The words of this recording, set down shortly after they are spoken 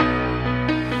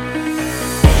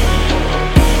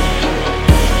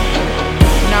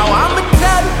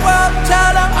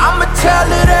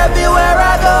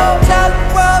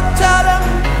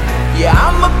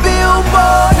I'm a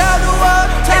billboard, tell the world,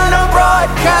 and I'm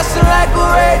broadcasting like a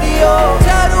radio.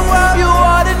 Tell the world you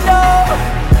ought to know,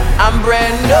 I'm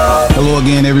Brando. Hello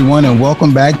again, everyone, and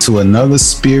welcome back to another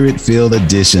spirit-filled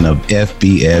edition of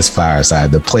FBS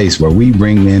Fireside, the place where we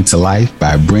bring men to life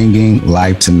by bringing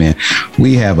life to men.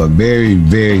 We have a very,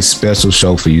 very special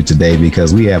show for you today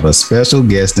because we have a special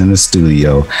guest in the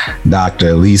studio,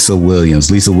 Dr. Lisa Williams.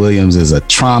 Lisa Williams is a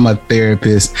trauma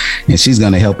therapist, and she's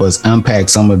going to help us unpack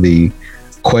some of the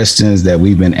questions that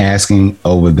we've been asking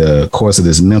over the course of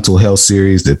this mental health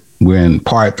series. That we're in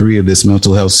part 3 of this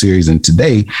mental health series. And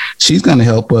today she's going to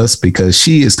help us because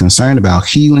she is concerned about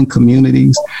healing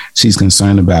communities. She's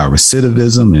concerned about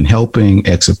recidivism and helping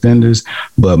ex-offenders.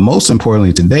 But most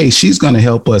importantly, today, she's going to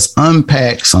help us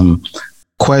unpack some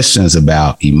questions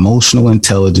about emotional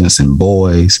intelligence in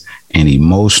boys and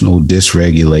emotional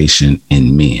dysregulation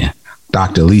in men.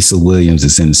 Dr. Lisa Williams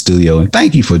is in the studio, and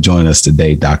thank you for joining us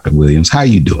today, Dr. Williams. How are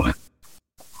you doing?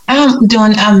 I'm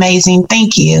doing amazing.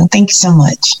 Thank you. Thank you so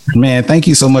much. Man, thank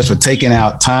you so much for taking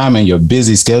out time in your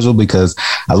busy schedule, because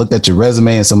I looked at your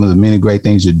resume and some of the many great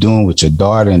things you're doing with your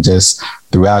daughter and just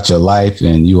throughout your life,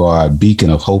 and you are a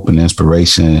beacon of hope and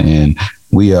inspiration, and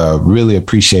we really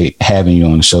appreciate having you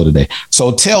on the show today.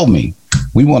 So tell me,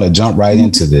 we want to jump right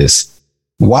into this.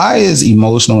 Why is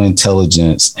emotional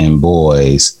intelligence in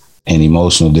boys and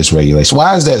emotional dysregulation,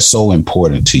 why is that so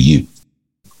important to you?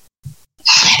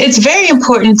 It's very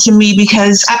important to me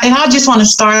because, and I just want to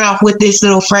start off with this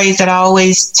little phrase that I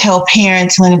always tell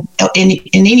parents when, and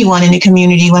anyone in the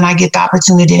community, when I get the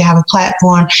opportunity to have a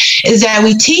platform, is that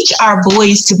we teach our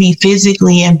boys to be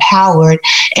physically empowered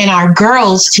and our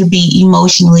girls to be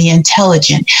emotionally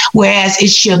intelligent. Whereas it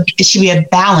should be a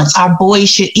balance. Our boys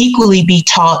should equally be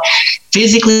taught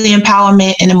physically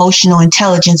empowerment and emotional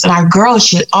intelligence, and our girls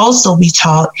should also be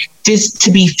taught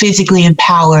to be physically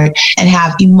empowered and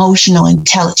have emotional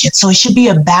intelligence. So it should be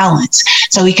a balance.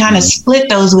 So we kind of split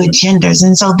those with genders.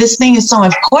 And so this thing is so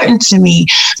important to me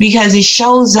because it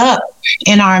shows up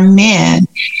in our men,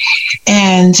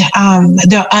 and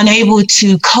they're unable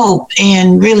to cope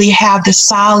and really have the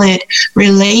solid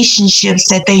relationships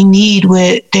that they need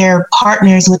with their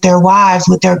partners, with their wives,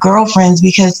 with their girlfriends,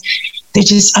 because they're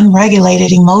just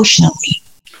unregulated emotionally.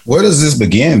 Where does this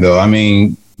begin, though? I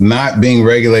mean, not being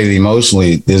regulated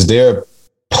emotionally, is there a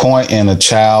point in a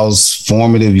child's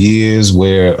formative years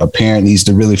where a parent needs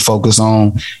to really focus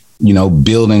on,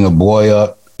 building a boy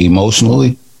up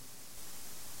emotionally?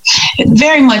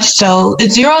 Very much so.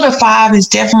 0 to 5 is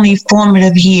definitely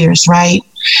formative years, right?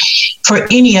 For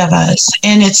any of us.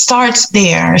 And it starts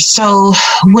there. So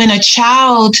when a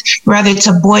child, whether it's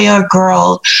a boy or a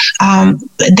girl,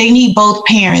 they need both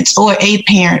parents or a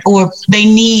parent, or they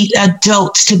need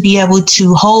adults to be able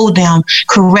to hold them,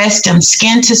 caress them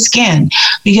skin to skin,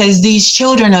 because these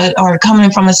children are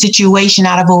coming from a situation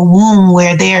out of a womb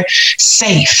where they're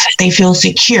safe. They feel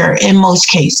secure in most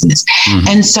cases. Mm-hmm.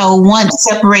 And so once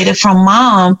separated from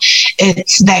mom,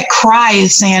 it's that cry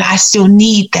is saying, I still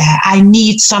need that. I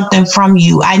need something from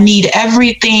you. I need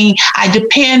everything. I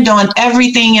depend on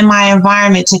everything in my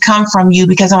environment to come from you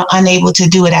because I'm unable to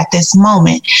do it at this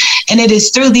moment. And it is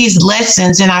through these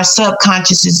lessons in our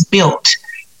subconscious is built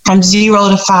from 0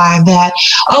 to 5 that,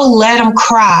 oh, let him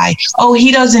cry. Oh,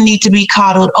 he doesn't need to be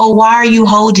coddled. Oh, why are you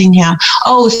holding him?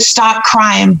 Oh, stop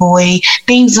crying, boy.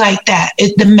 Things like that.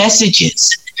 The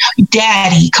messages,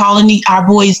 daddy, calling our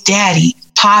boys daddy,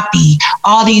 Poppy,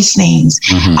 all these things.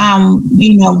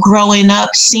 Mm-hmm. Growing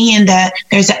up, seeing that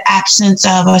there's an absence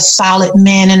of a solid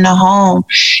man in the home.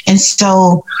 And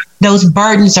so those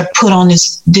burdens are put on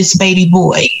this baby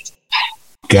boy.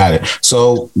 Got it.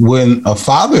 So when a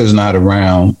father is not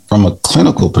around, from a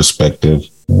clinical perspective,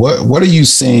 what are you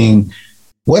seeing?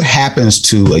 What happens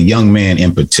to a young man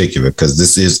in particular? Because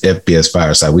this is FBS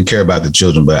Fireside. We care about the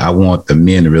children, but I want the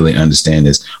men to really understand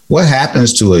this. What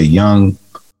happens to a young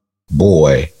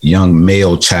boy, young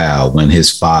male child, when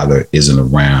his father isn't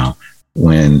around,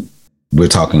 when we're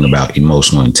talking about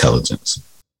emotional intelligence?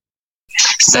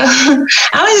 So I'm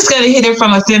just going to hit it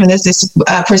from a feminist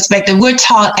perspective. We're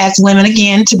taught as women,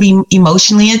 again, to be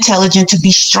emotionally intelligent, to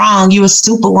be strong. You're a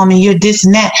superwoman. You're this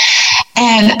and that.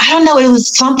 And I don't know, it was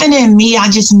something in me. I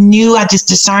just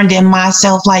discerned in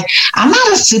myself, like, I'm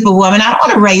not a superwoman. I don't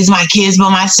want to raise my kids by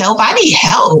myself. I need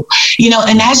help,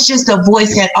 and that's just a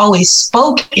voice that always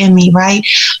spoke in me, right?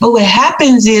 But what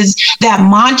happens is that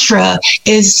mantra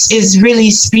is really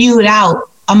spewed out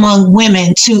among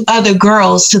women to other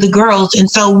girls, to the girls.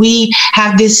 And so we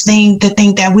have this thing to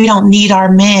think that we don't need our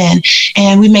men,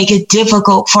 and we make it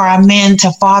difficult for our men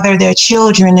to father their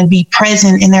children and be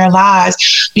present in their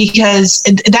lives, because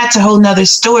that's a whole nother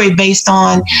story based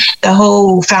on the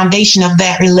whole foundation of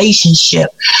that relationship.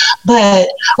 But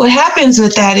what happens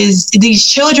with that is these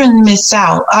children miss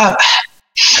out.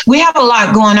 We have a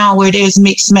lot going on where there's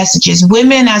mixed messages.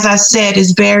 Women, as I said,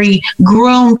 is very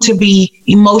groomed to be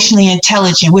emotionally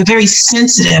intelligent. We're very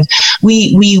sensitive.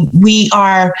 We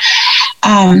are,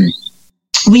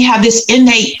 we have this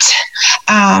innate,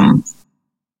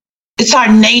 it's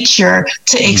our nature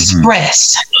to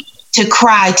express, to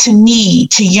cry, to need,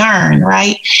 to yearn,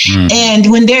 right? And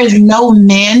when there's no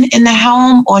men in the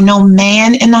home or no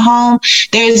man in the home,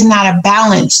 there's not a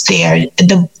balance there.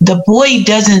 The boy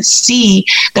doesn't see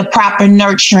the proper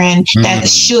nurturing that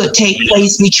should take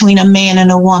place between a man and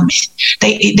a woman.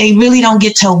 They really don't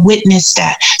get to witness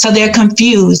that. So they're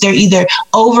confused. They're either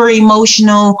over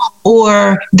emotional,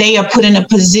 or they are put in a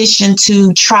position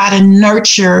to try to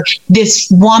nurture this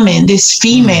woman, this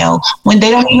female, when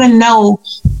they don't even know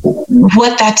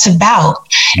what that's about.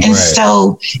 And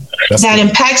so that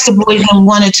impacts the boys in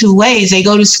one or two ways. They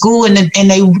go to school and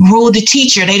they rule the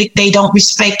teacher. They don't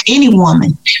respect any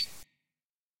woman.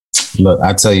 Look,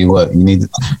 I tell you what, you need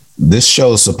this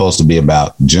show is supposed to be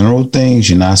about general things.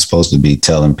 You're not supposed to be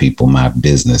telling people my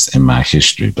business and my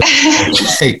history. But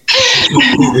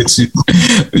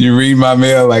you read my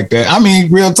mail like that. I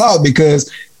mean, real talk,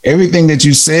 because everything that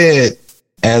you said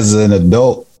as an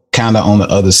adult, kind of on the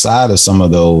other side of some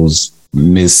of those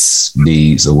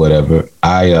misdeeds or whatever,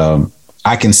 I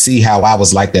can see how I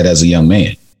was like that as a young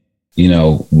man, you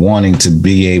know, wanting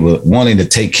to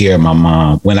take care of my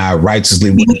mom when I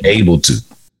righteously wasn't able to,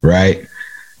 right?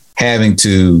 Having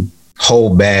to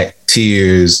hold back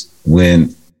tears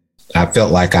when I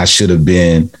felt like I should have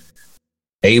been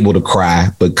able to cry,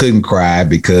 but couldn't cry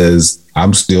because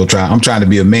I'm trying to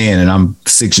be a man and I'm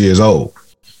 6 years old,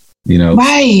 you know?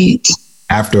 Right.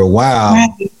 After a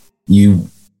while, you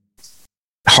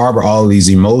harbor all these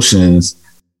emotions.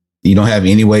 You don't have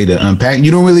any way to unpack.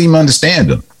 You don't really even understand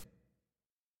them.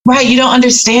 Right. You don't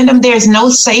understand them. There's no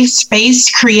safe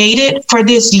space created for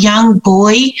this young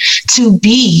boy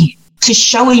to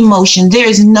show emotion.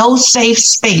 There's no safe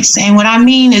space. And what I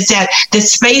mean is that the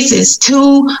space is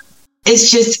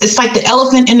it's like the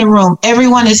elephant in the room.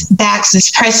 Everyone's backs is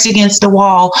pressed against the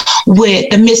wall with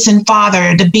the missing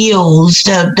father, the bills,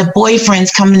 the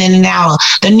boyfriends coming in and out,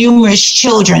 the numerous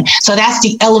children. So that's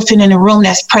the elephant in the room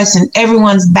that's pressing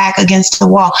everyone's back against the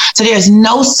wall. So there's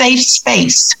no safe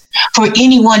space for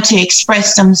anyone to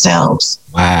express themselves.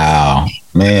 Wow,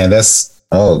 man, this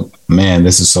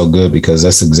is so good, because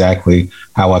that's exactly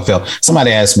how I felt.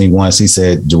 Somebody asked me once, he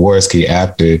said, Jaworski,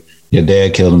 after your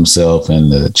dad killed himself and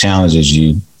the challenges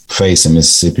you face in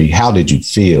Mississippi, how did you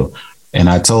feel? And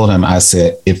I told him, I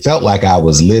said, it felt like I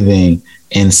was living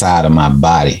inside of my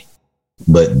body,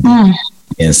 but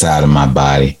inside of my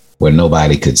body where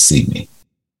nobody could see me.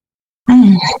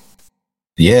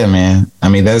 Yeah, man. I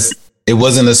mean, it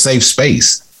wasn't a safe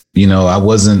space. You know, I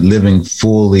wasn't living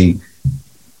fully,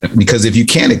 because if you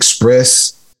can't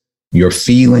express your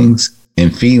feelings,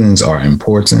 and feelings are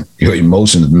important, your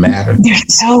emotions matter. They're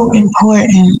so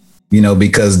important. You know,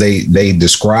 because they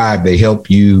help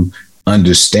you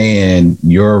understand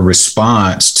your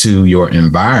response to your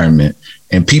environment,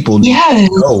 and people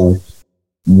know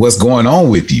what's going on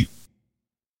with you.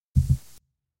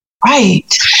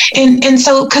 Right. And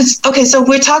so, so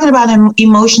we're talking about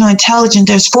emotional intelligence.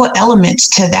 There's 4 elements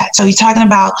to that. So you're talking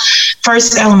about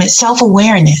first element,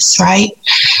 self-awareness, right?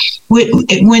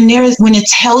 When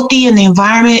it's healthy in the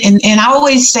environment, and I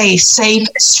always say safe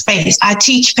space. I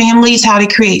teach families how to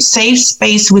create safe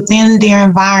space within their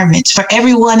environments for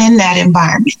everyone in that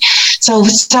environment. So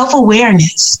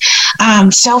self-awareness,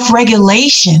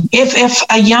 self-regulation. If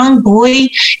a young boy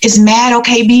is mad,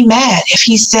 okay, be mad. If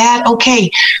he's sad,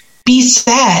 okay, be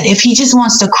sad. If he just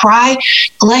wants to cry,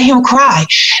 let him cry.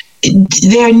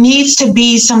 There needs to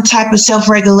be some type of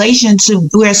self-regulation to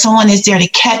where someone is there to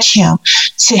catch him,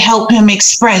 to help him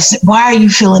express, why are you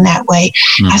feeling that way?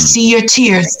 I see your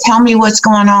tears. Tell me what's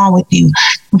going on with you.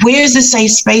 Where's the safe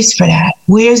space for that?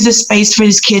 Where's the space for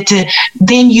this kid to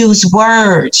then use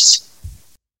words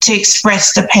to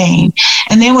express the pain?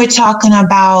 And then we're talking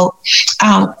about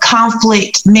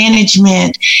conflict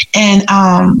management and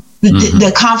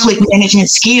the conflict management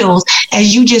skills,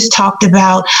 as you just talked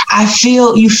about.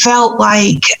 You felt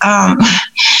like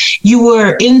you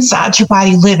were inside your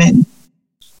body living.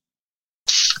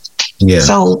 Yeah.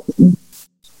 So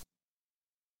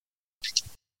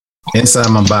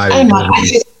inside my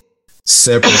body,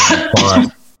 separate apart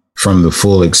from the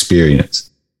full experience?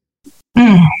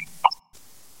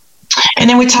 And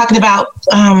then we're talking about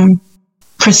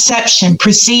perception,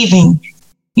 perceiving,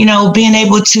 being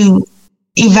able to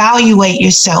evaluate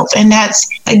yourself. And that's,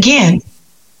 again,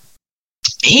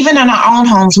 even in our own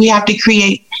homes, we have to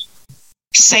create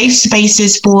safe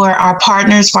spaces for our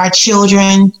partners, for our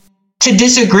children to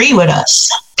disagree with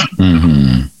us,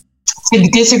 to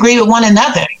disagree with one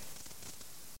another,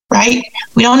 right?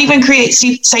 We don't even create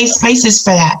safe spaces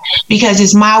for that because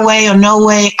it's my way or no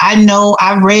way. I know,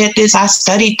 I read this, I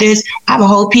studied this, I have a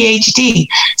whole PhD,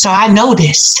 so I know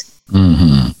this.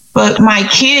 But my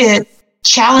kid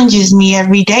challenges me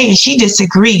every day and she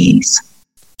disagrees.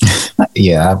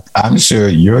 Yeah, I'm sure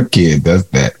your kid does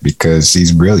that because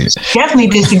she's brilliant. Definitely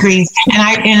disagrees. And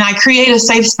I create a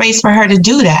safe space for her to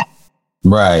do that.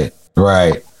 Right.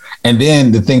 And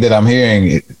then the thing that I'm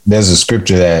hearing, there's a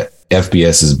scripture that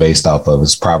FBS is based off of.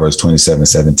 It's Proverbs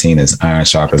 27:17. As iron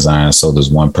sharpens iron, so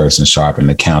does one person sharpen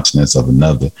the countenance of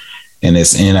another. And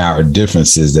it's in our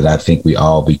differences that I think we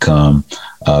all become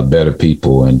better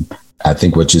people. And I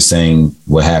think what you're saying,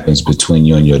 what happens between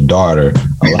you and your daughter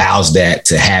allows that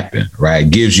to happen, right?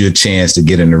 Gives you a chance to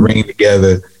get in the ring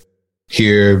together,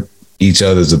 hear each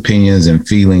other's opinions and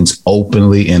feelings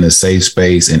openly in a safe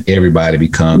space, and everybody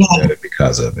becomes better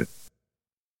because of it.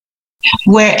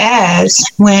 Whereas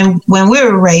when we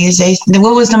were raised,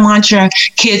 what was the mantra?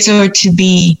 Kids are to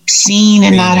be seen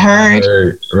and not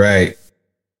heard. Right.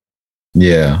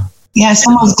 Yeah. Yeah, it's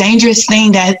the most dangerous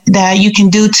thing that you can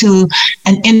do to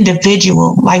an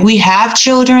individual. Like, we have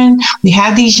children, we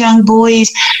have these young boys,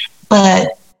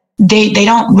 but they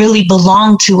don't really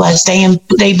belong to us.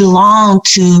 They belong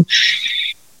to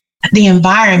the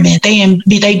environment.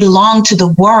 They belong to the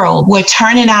world. We're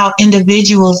turning out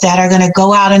individuals that are going to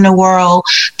go out in the world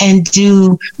and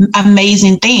do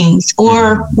amazing things,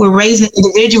 or we're raising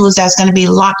individuals that's going to be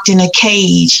locked in a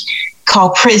cage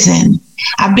called prison.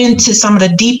 I've been to some of the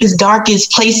deepest,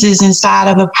 darkest places inside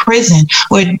of a prison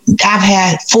where I've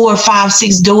had 4, 5,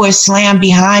 6 doors slammed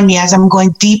behind me as I'm going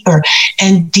deeper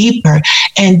and deeper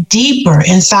and deeper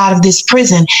inside of this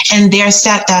prison. And there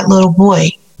sat that little boy.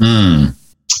 He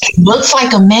looks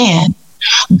like a man,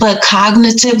 but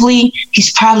cognitively,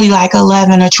 he's probably like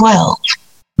 11 or 12.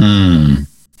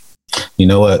 You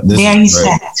know what?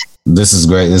 This is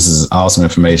great. This is awesome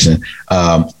information.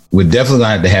 We're definitely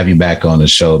going to have you back on the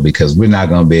show because we're not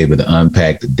going to be able to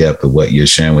unpack the depth of what you're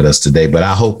sharing with us today. But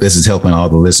I hope this is helping all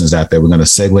the listeners out there. We're going to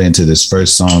segue into this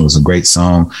first song. It's a great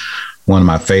song. One of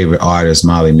my favorite artists,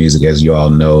 Mali Music, as you all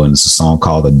know, and it's a song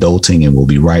called Adulting. And we'll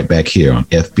be right back here on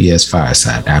FBS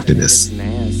Fireside after this.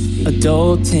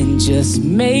 Adulting just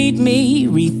made me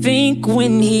rethink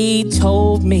when he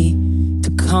told me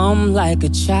to come like a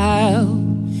child.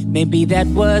 Maybe that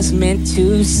was meant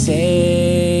to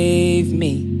save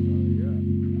me.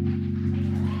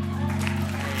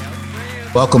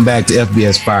 Welcome back to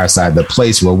FBS Fireside, the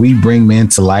place where we bring men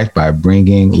to life by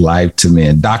bringing life to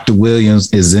men. Dr.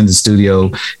 Williams is in the studio,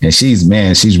 and she's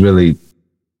really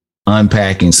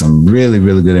unpacking some really,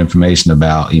 really good information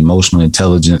about emotional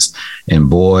intelligence in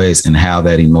boys and how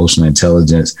that emotional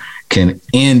intelligence can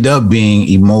end up being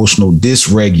emotional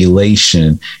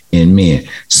dysregulation in men.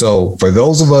 So for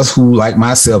those of us who, like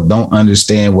myself, don't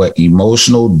understand what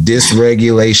emotional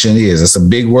dysregulation is, it's a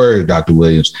big word, Dr.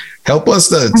 Williams. Help us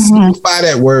to simplify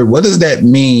that word. What does that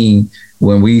mean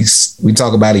when we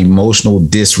talk about emotional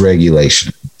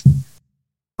dysregulation?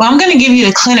 Well, I'm going to give you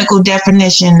the clinical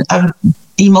definition of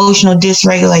emotional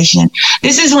dysregulation.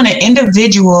 This is when an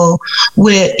individual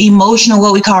with emotional,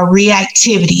 what we call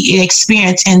reactivity,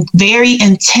 experience and very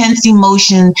intense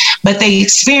emotion, but they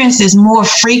experience this more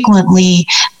frequently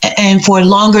and for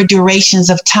longer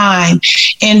durations of time.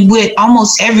 And with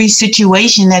almost every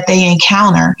situation that they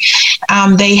encounter,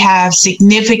 they have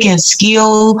significant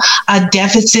skill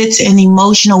deficits in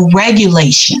emotional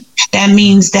regulation. That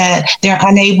means that they're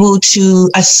unable to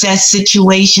assess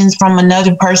situations from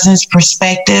another person's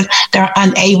perspective. They're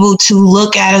unable to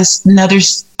look at another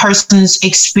person's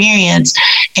experience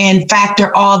and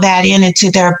factor all that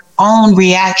into their own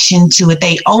reaction to it.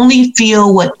 They only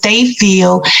feel what they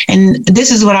feel. And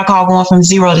this is what I call going from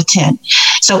 0 to 10.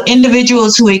 So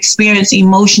individuals who experience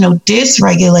emotional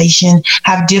dysregulation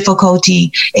have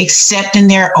difficulty accepting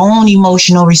their own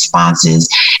emotional responses.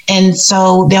 And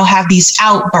so they'll have these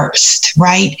outbursts,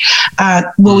 right?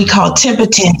 What we call temper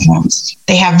tantrums.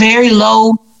 They have very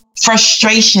low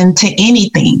frustration to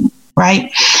anything,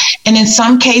 right? And in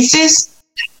some cases,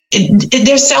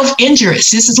 they're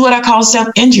self-injurious. This is what I call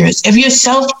self-injurious. If you're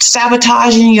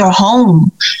self-sabotaging your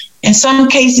home, in some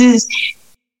cases,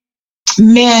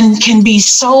 men can be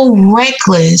so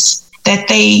reckless that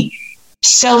they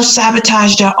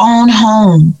self-sabotage their own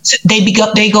homes. They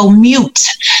go mute.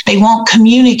 They won't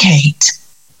communicate.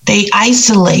 They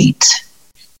isolate.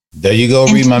 There you go.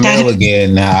 Read my mail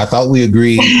again. Now, I thought we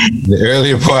agreed the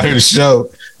earlier part of the show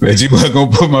that you weren't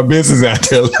going to put my business out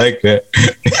there like that.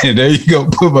 And there you go.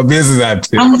 Put my business out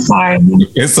there. I'm sorry.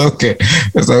 It's okay.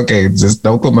 It's okay. Just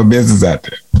don't put my business out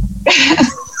there.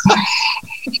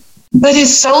 But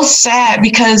it's so sad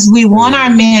because we want our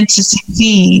men to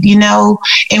succeed,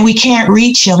 and we can't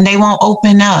reach them. They won't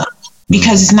open up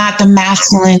because it's not the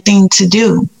masculine thing to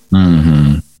do.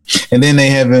 Mm-hmm. And then they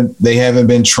haven't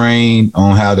been trained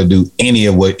on how to do any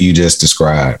of what you just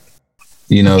described.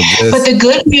 But the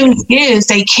good news is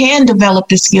they can develop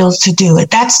the skills to do it.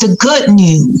 That's the good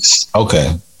news.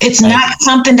 Okay. It's not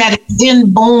something that is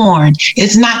inborn.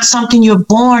 It's not something you're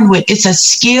born with. It's a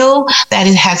skill that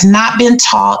it has not been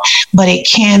taught, but it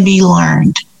can be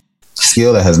learned.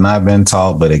 Skill that has not been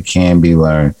taught, but it can be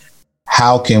learned.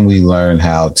 How can we learn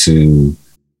how to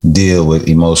deal with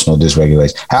emotional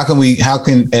dysregulation? How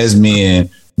can as men,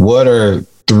 what are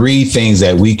 3 things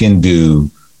that we can do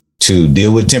to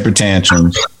deal with temper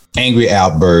tantrums, angry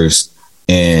outbursts,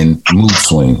 and mood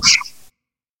swings?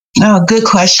 Oh, good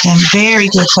question. Very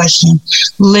good question.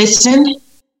 Listen,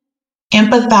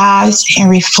 empathize,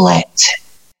 and reflect.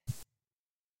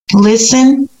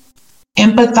 Listen,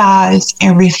 empathize,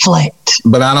 and reflect.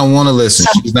 But I don't want to listen.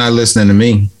 She's not listening to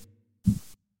me.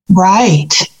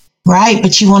 Right.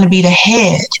 But you want to be the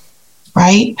head,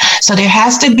 right? So there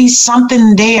has to be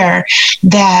something there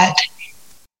that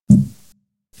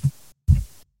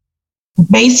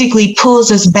basically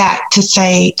pulls us back to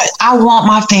say, I want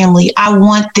my family. I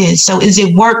want this. So is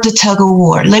it worth the tug of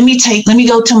war? Let me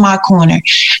go to my corner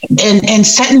and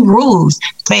setting rules.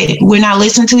 Babe, we're not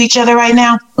listening to each other right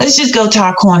now. Let's just go to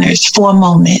our corners for a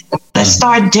moment. Let's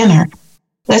start dinner.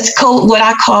 Let's what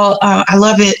I call, I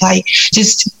love it, like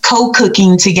just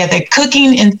co-cooking together,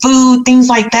 cooking and food, things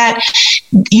like that.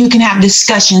 You can have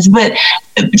discussions, but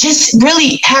just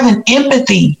really having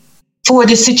empathy for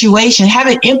the situation,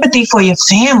 having empathy for your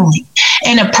family,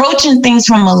 and approaching things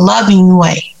from a loving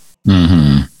way.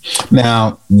 Mm-hmm.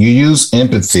 Now, you use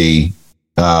empathy,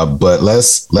 but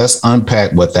let's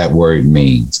unpack what that word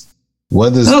means.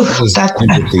 What does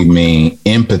empathy mean?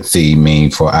 Empathy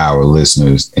mean for our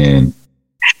listeners? And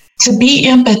to be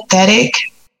empathetic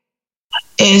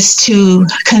is to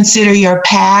consider your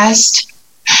past,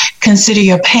 consider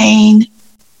your pain,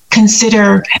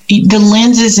 consider the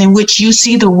lenses in which you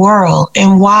see the world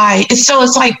and why. It's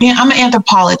like I'm an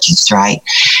anthropologist, right?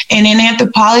 And in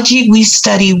anthropology, we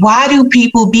study why do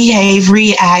people behave,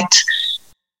 react,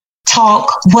 talk,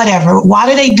 whatever. Why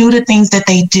do they do the things that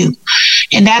they do?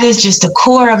 And that is just the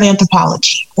core of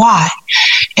anthropology. Why?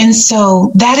 And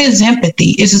so that is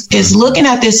empathy, is looking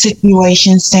at this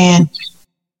situation saying,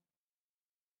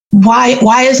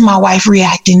 why is my wife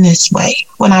reacting this way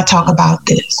when I talk about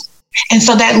this? And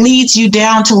so that leads you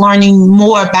down to learning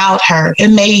more about her. It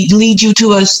may lead you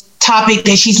to a topic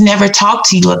that she's never talked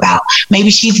to you about. Maybe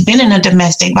she's been in a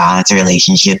domestic violence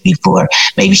relationship before.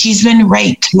 Maybe she's been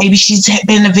raped. Maybe she's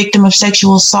been a victim of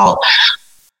sexual assault,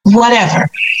 whatever.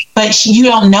 But you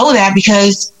don't know that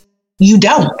because you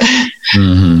don't.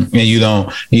 Mm-hmm.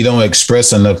 And you don't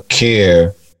express enough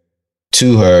care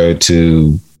to her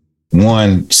to,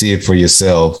 1, see it for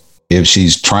yourself if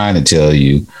she's trying to tell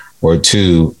you, or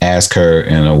 2, ask her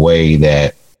in a way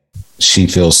that she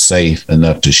feels safe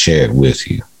enough to share it with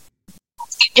you.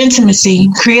 Intimacy,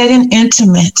 creating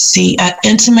intimacy, an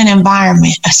intimate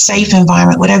environment, a safe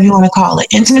environment, whatever you want to call it.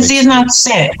 Intimacy is not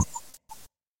sex.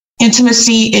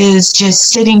 Intimacy is just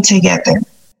sitting together,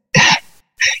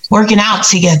 working out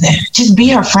together. Just be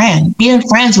her friend, being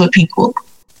friends with people,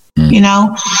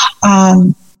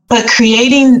 But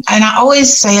creating, and I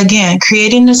always say again,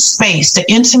 creating the space, the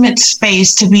intimate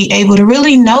space to be able to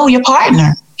really know your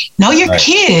partner, know your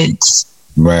kids.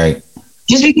 Right.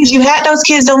 Just because you had those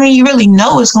kids don't mean you really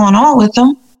know what's going on with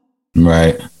them.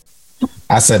 Right.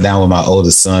 I sat down with my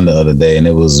oldest son the other day, and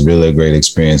it was really a great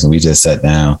experience. And we just sat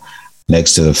down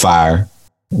next to the fire.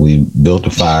 We built a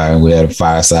fire, and we had a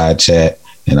fireside chat,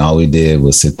 and all we did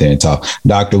was sit there and talk.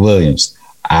 Dr. Williams,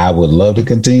 I would love to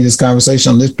continue this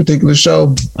conversation on this particular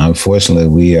show. Unfortunately,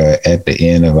 we are at the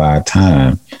end of our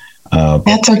time.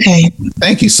 That's okay.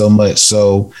 Thank you so much.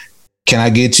 So can I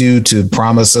get you to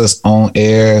promise us on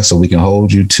air so we can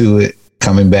hold you to it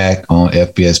coming back on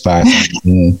FBS 5?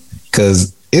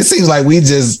 Because it seems like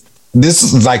this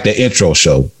is like the intro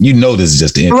show. This is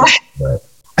just the intro. Right.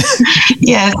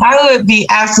 Yes, I would be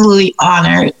absolutely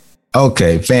honored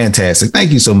Okay, fantastic.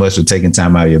 Thank you so much for taking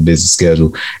time out of your busy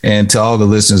schedule. And to all the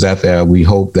listeners out there, we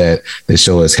hope that the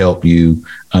show has helped you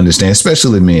understand,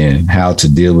 especially men, how to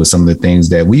deal with some of the things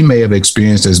that we may have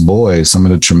experienced as boys, some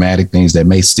of the traumatic things that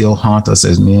may still haunt us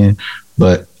as men.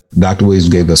 But Dr. Williams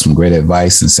gave us some great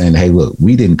advice and saying, hey, look,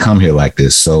 we didn't come here like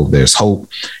this. So there's hope.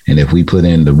 And if we put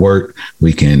in the work,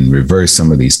 we can reverse some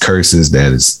of these curses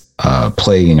that is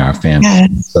plaguing our family.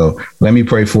 Yes. So let me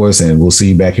pray for us, and we'll see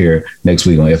you back here next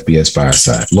week on FBS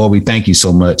Fireside. Lord, we thank you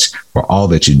so much for all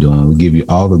that you're doing. We give you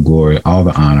all the glory, all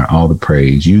the honor, all the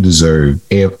praise. You deserve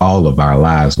all of our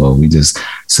lives, Lord. We just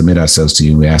submit ourselves to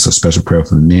you. We ask a special prayer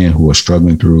for the men who are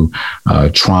struggling through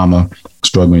trauma,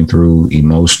 struggling through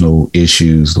emotional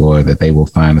issues, Lord, that they will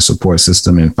find a support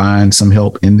system and find some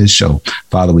help in this show.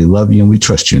 Father, we love you and we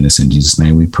trust you in this. In Jesus'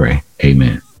 name we pray.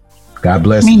 Amen. God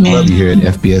bless. Amen. Love you here at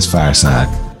FBS Fireside.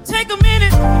 Take a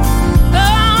minute.